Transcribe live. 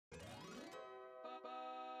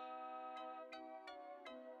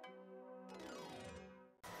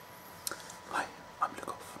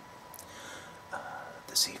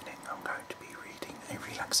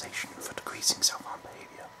increasing self-harm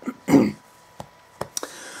behaviour.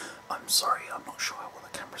 I'm sorry, I'm not sure how well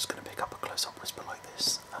the camera's going to pick up a close-up whisper like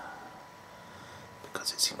this,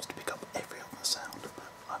 because it seems to pick up every other sound, but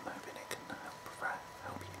I'm hoping it can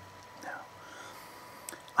help you. Now,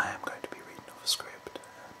 I am going to be reading off a script,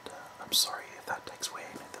 and I'm sorry if that takes away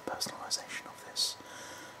any of the personalisation of this,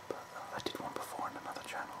 but I did one before on another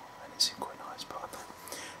channel, and it seemed quite nice, but I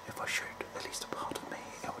thought if I showed at least a part of me,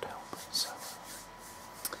 it would help. So,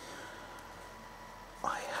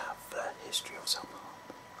 I have a history of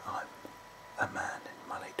self-harm. I'm a man in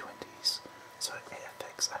my late 20s, so it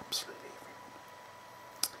affects absolutely everyone.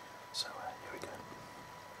 So, here we go.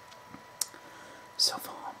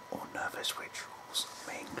 Self-harm or nervous rituals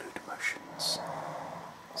may include emotions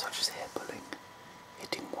such as hair pulling,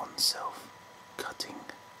 hitting oneself, cutting,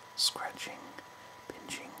 scratching,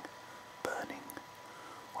 pinching, burning,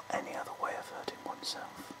 or any other way of hurting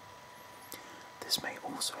oneself. This may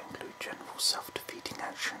also include general self-defeating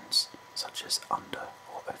actions such as under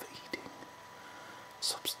or overeating,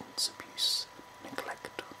 substance abuse,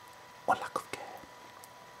 neglect, or lack of care.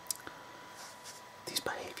 These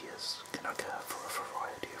behaviours can occur for a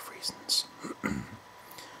variety of reasons,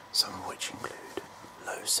 some of which include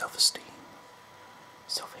low self-esteem,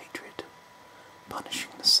 self-hatred,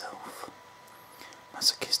 punishing the self,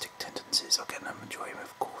 masochistic tendencies or getting an enjoyment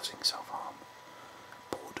of causing self-harm,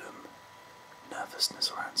 boredom, nervousness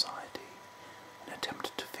or anxiety, an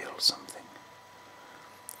attempt to feel something,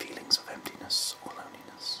 feelings of emptiness or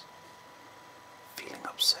loneliness, feeling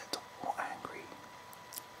upset or angry,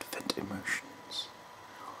 to vent emotions,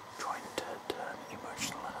 trying to turn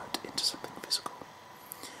emotional hurt into something physical.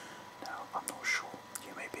 Now, I'm not sure,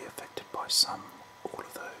 you may be affected by some, all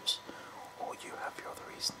of those, or you have your other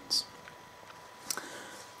reasons.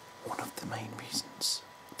 One of the main reasons,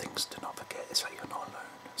 things to not forget, is that you're not alone.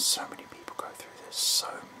 So many people go through this, so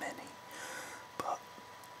many, but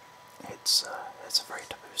it's a very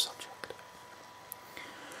taboo subject.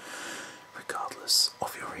 Regardless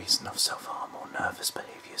of your reason of self-harm or nervous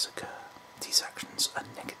behaviours occur, these actions are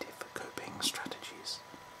negative coping strategies.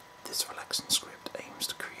 This relaxing script aims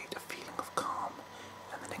to create a feeling of calm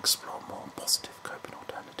and then explore more positive coping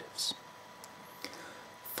alternatives.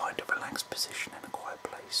 Find a relaxed position in a quiet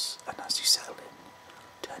place, and as you settle in,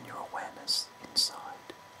 turn your awareness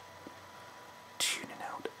inside, tuning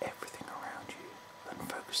out everything around you and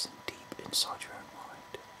focusing deep inside your own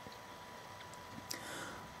mind.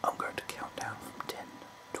 I'm going to count down from 10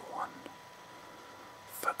 to 1.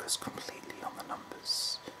 Focus completely on the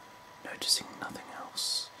numbers, noticing nothing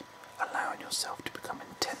else, allowing yourself to become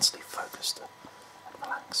intensely focused and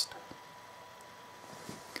relaxed.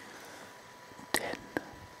 10,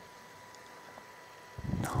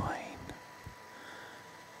 9,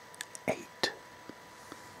 8,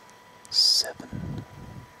 7,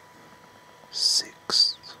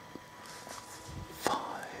 6,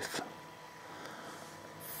 5,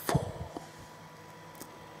 4,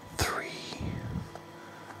 3,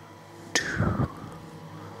 2,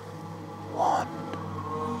 1.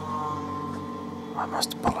 I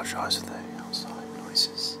must apologise for the outside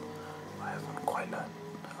noises. I haven't quite learned.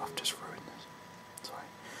 I've just ruined this. Sorry.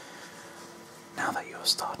 Now that you're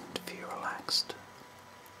starting to feel relaxed,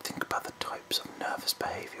 think about the types of nervous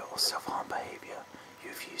behaviour or self-harm behaviour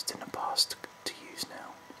you've used in the past to use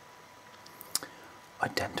now.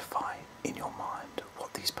 Identify in your mind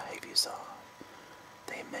what these behaviours are.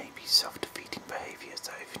 They may be self-defeating behaviours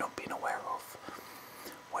that you've not been aware of,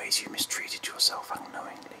 ways you mistreated yourself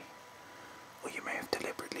unknowingly, or you may have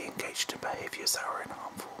deliberately engaged in behaviours that are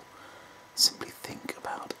harmful. Simply think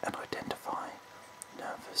about and identify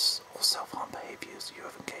nervous or self-harm behaviours you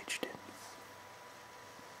have engaged in.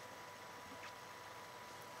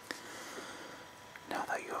 Now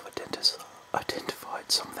that you have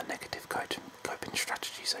identified some of the negative coping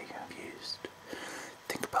strategies that you have used,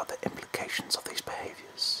 think about the implications of these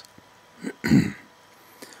behaviours.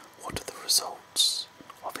 What are the results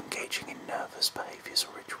of engaging in nervous behaviours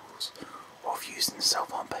or rituals, or of using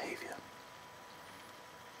self-harm behaviour?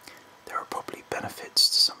 There are probably benefits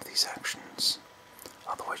to some of these actions,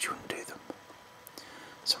 otherwise you wouldn't do them.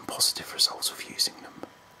 Some positive results of using them.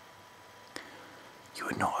 You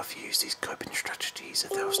would not have used these coping strategies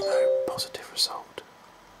if there was no positive result.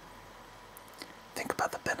 Think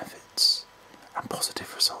about the benefits and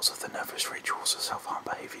positive results of the nervous rituals or self-harm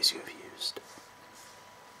behaviours you have used.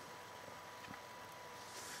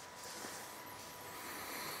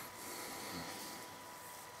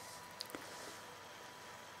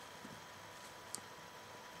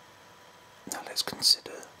 Now let's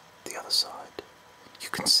consider the other side. You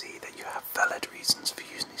can see that you have valid reasons for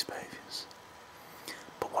using these behaviours.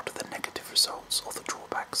 But But what are the negative results or the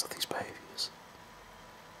drawbacks of these behaviours?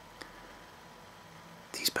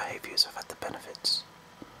 These behaviours have had the benefits,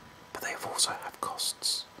 but they have also had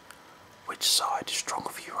costs. Which side is stronger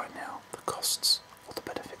for you right now, the costs or the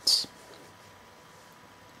benefits?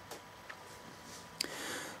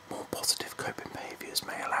 More positive coping behaviours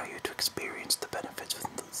may allow you to experience the benefits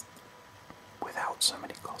without so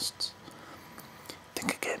many costs.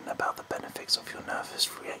 Think again about the benefits of your nervous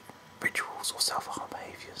rituals or self-harm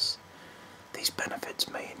behaviours. These benefits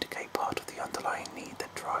may indicate part of the underlying need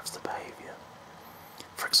that drives the behaviour.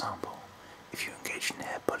 For example, if you engage in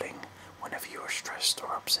hair pulling whenever you are stressed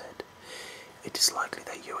or upset, it is likely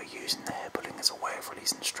that you are using the hair pulling as a way of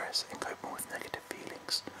releasing stress and coping with negative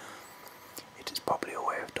feelings. It is probably a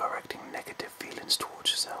way of directing negative feelings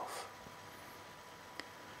towards yourself.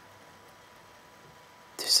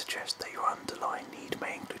 This suggests that your underlying need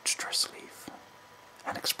may include stress relief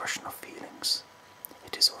and expression of feelings.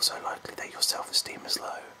 It is also likely that your self-esteem is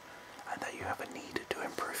low and that you have a need to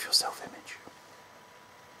improve your self-image.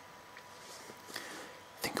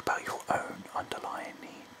 Think about your own underlying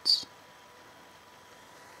needs.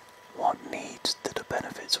 What needs do the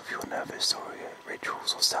benefits of your nervous or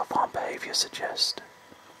rituals or self-harm behaviour suggest?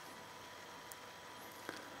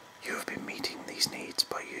 You have been meeting these needs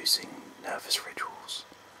by using nervous rituals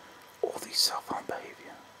or these self-harm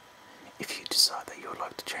behaviour. If you decide that you would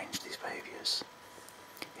like to change these behaviours,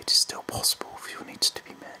 it is still possible for your needs to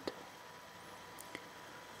be met.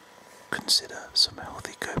 Consider some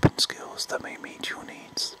healthy coping skills that may meet your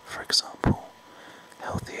needs. For example,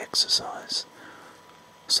 healthy exercise,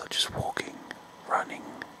 such as walking, running,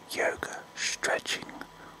 yoga, stretching,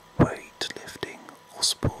 weightlifting, or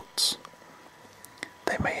sports.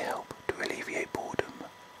 They may help to alleviate boredom,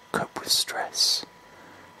 cope with stress,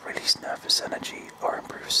 release nervous energy, or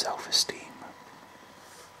improve self-esteem.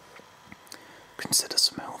 Consider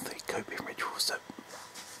some healthy coping rituals that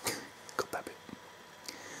got that bit.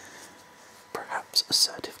 Perhaps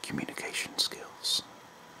assertive communication skills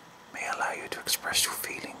may allow you to express your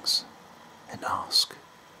feelings and ask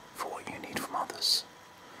for what you need from others.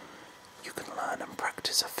 You can learn and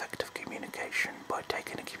practice effective communication by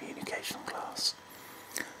taking a communication class,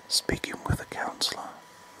 speaking with a counsellor,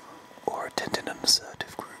 or attending an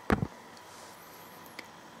assertive group.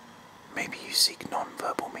 Maybe you seek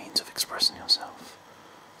non-verbal means of expressing yourself,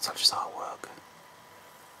 such as artwork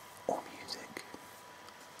or music.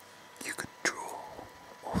 You could draw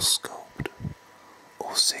or sculpt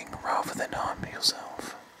or sing rather than harm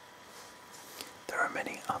yourself. There are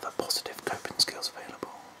many other positive coping skills available.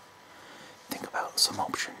 Think about some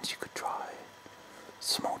options you could try,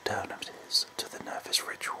 some alternatives to the nervous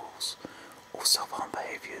rituals or self-harm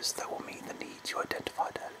behaviours that will meet the needs you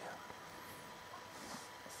identified earlier.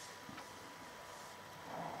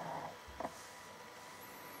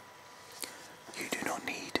 You do not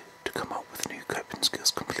need to come up with new coping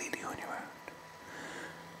skills completely on your own.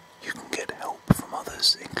 You can get help from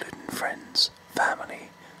others, including friends, family,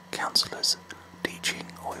 counsellors, teaching,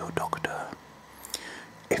 or your doctor.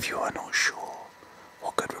 If you are not sure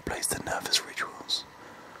what could replace the nervous rituals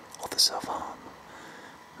or the self-harm,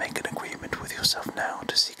 make an agreement with yourself now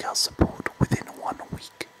to seek out support within 1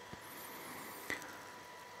 week.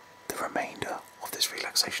 The remainder of this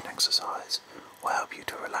relaxation exercise will help you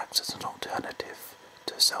to relax as an alternative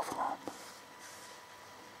to self-harm.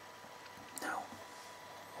 Now,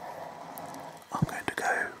 I'm going to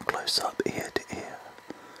go close up ear to ear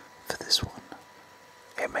for this one.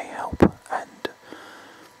 It may help and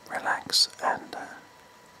relax, and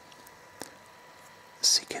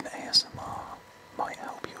seeking ASMR might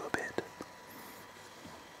help you a bit.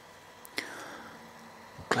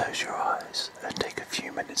 Close your eyes and take a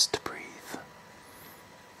few minutes to breathe.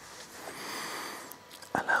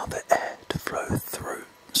 Allow the air to flow through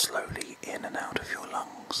slowly in and out of your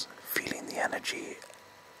lungs, feeling the energy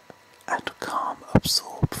and calm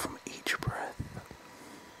absorb from each breath.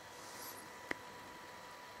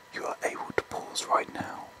 You are able to pause right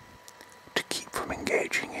now to keep from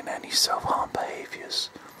engaging in any self-harm behaviours,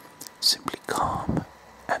 simply calm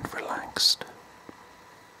and relaxed.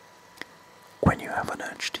 When you have an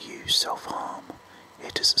urge to use self-harm,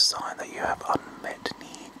 it is a sign that you have unmet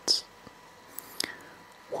needs.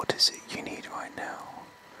 What is it you need right now?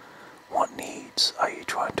 What needs are you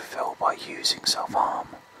trying to fill by using self-harm?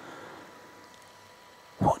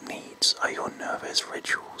 What needs are your nervous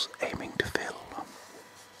rituals aiming to fill?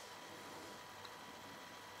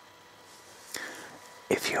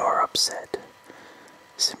 If you are upset,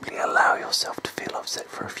 simply allow yourself to feel upset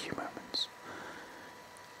for a few moments.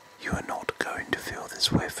 You are not going to feel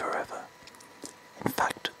this way forever. In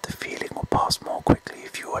fact, the feeling will pass more quickly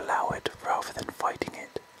if you allow it rather than fighting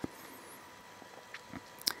it.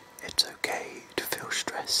 okay to feel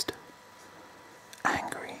stressed,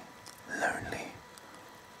 angry, lonely,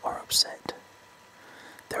 or upset.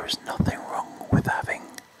 There is nothing wrong with having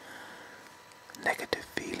negative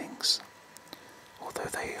feelings, although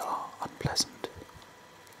they are unpleasant.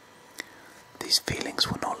 These feelings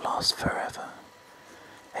will not last forever.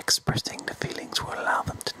 Expressing the feelings will allow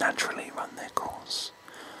them to naturally run their course.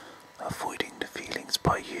 Avoiding the feelings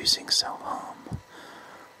by using self-harm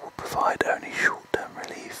will provide only short-term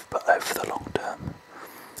relief, but over the long term,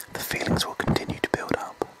 the feelings will continue to build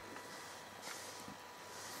up.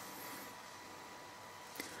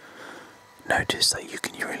 Notice that you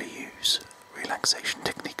can really use relaxation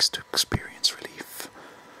techniques to experience relief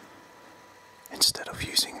instead of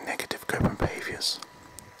using negative coping behaviors.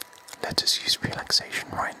 Let us use relaxation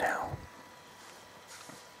right now.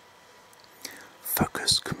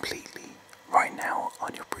 Focus completely right now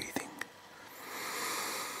on your breathing.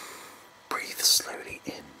 Breathe slowly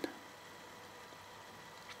in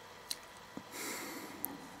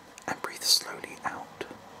and breathe slowly out.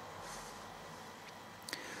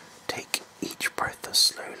 Take each breath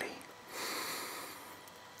slowly,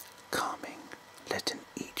 calming, letting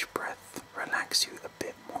each breath relax you a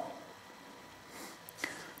bit more.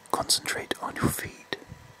 Concentrate on your feet.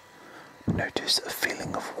 Notice a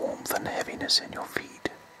feeling of warmth and heaviness in your feet.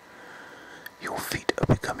 Your feet are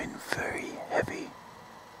becoming very heavy,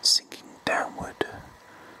 sinking downward,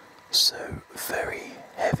 so very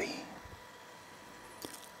heavy.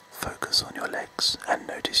 Focus on your legs and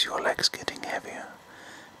notice your legs getting heavier,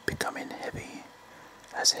 becoming heavy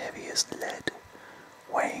as lead,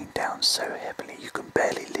 weighing down so heavily you can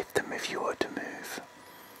barely lift them if you were to move.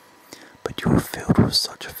 But you are filled with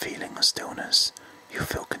such a feeling of stillness, you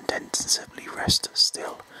feel content and simply rest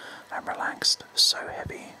still and relaxed, so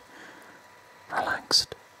heavy,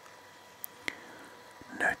 relaxed.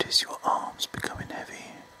 Notice your arms becoming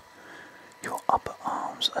heavy. Your upper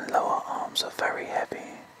arms and lower arms are very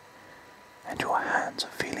heavy, and your hands are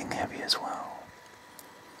feeling heavy as well.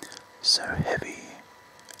 So heavy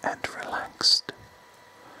and relaxed.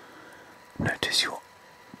 Notice your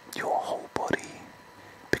whole body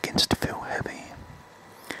begins to feel heavy.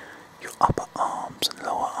 Your upper arms and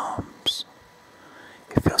lower arms.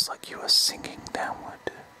 It feels like you are sinking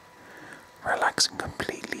downward, relaxing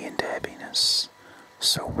completely into heaviness,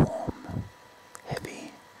 so warm,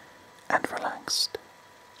 heavy, and relaxed.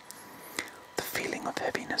 The feeling of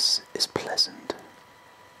heaviness is pleasant.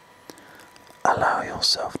 Allow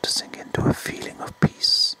yourself to sink into a feeling of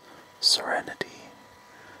peace, serenity,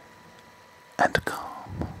 and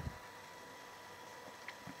calm.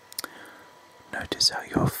 Notice how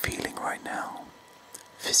you are feeling right now,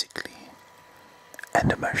 physically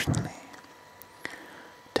and emotionally.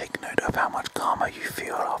 Take note of how much calmer you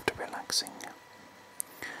feel after relaxing.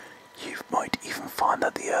 You might even find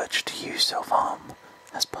that the urge to use self-harm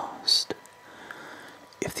has passed.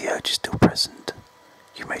 If the urge is still present,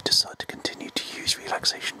 you may decide to continue to use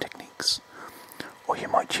relaxation techniques, or you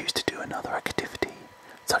might choose to do another activity,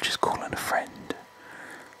 such as calling a friend,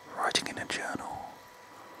 writing in a journal,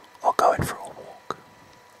 or going for a walk.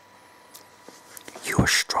 You are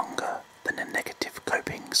stronger than the negative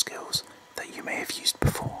coping skills that you may have used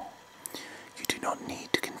before. You do not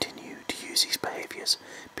need to continue to use these behaviors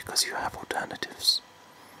because you have alternatives.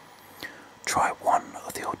 Try one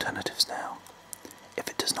of the alternatives now. If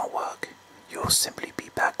it does not work, you will simply be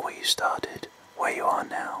back where you started, where you are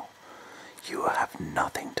now. You will have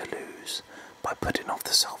nothing to lose by putting off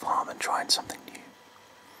the self-harm and trying something new.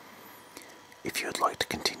 If you would like to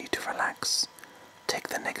continue to relax, take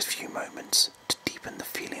the next few moments to deepen the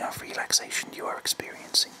feeling of relaxation you are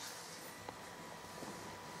experiencing.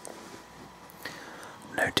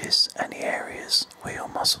 Notice any areas where your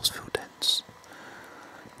muscles feel tense.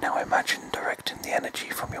 Now imagine directing the energy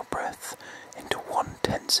from your breath into one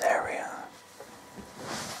tense area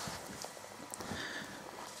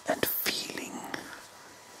and feeling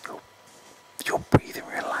your breathing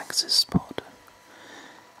relax this spot.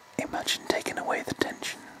 Imagine taking away the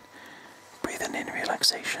tension, breathing in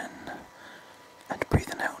relaxation and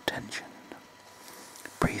breathing out tension.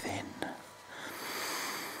 Breathe in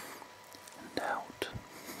and out.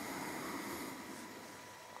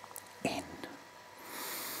 In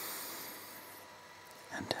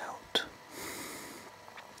and out.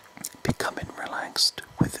 Becoming relaxed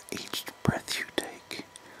with each breath you take.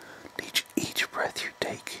 Each breath you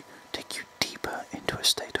take you deeper into a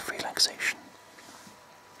state of relaxation.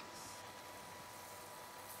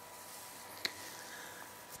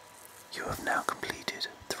 You have now completed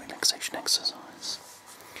the relaxation exercise.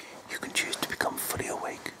 You can choose to become fully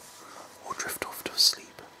awake or drift off to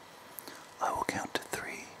sleep. I will count to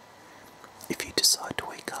 3. If you decide to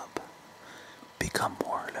wake up, become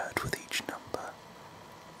more alert with each number,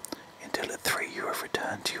 until at 3 you have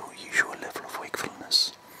returned to your usual level of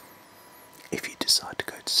wakefulness. If you decide to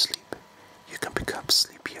go to sleep, you can become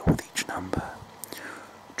sleepier with each number,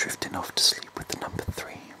 drifting off to sleep with the number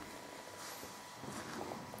 3.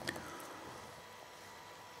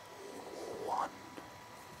 1,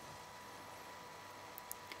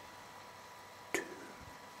 2,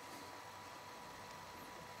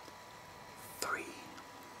 3.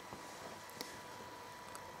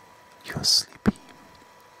 You are sleepy.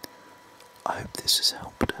 I hope this has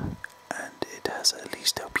helped, and it has at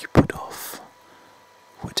least helped you put off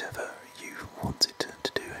whatever you wanted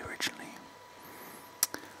to do originally.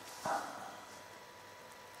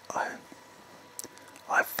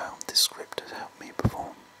 I've found this script has helped me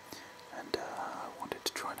before, and I wanted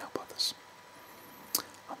to try and help others.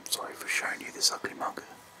 I'm sorry for showing you this ugly mug.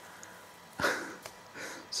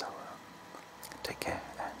 So, take care.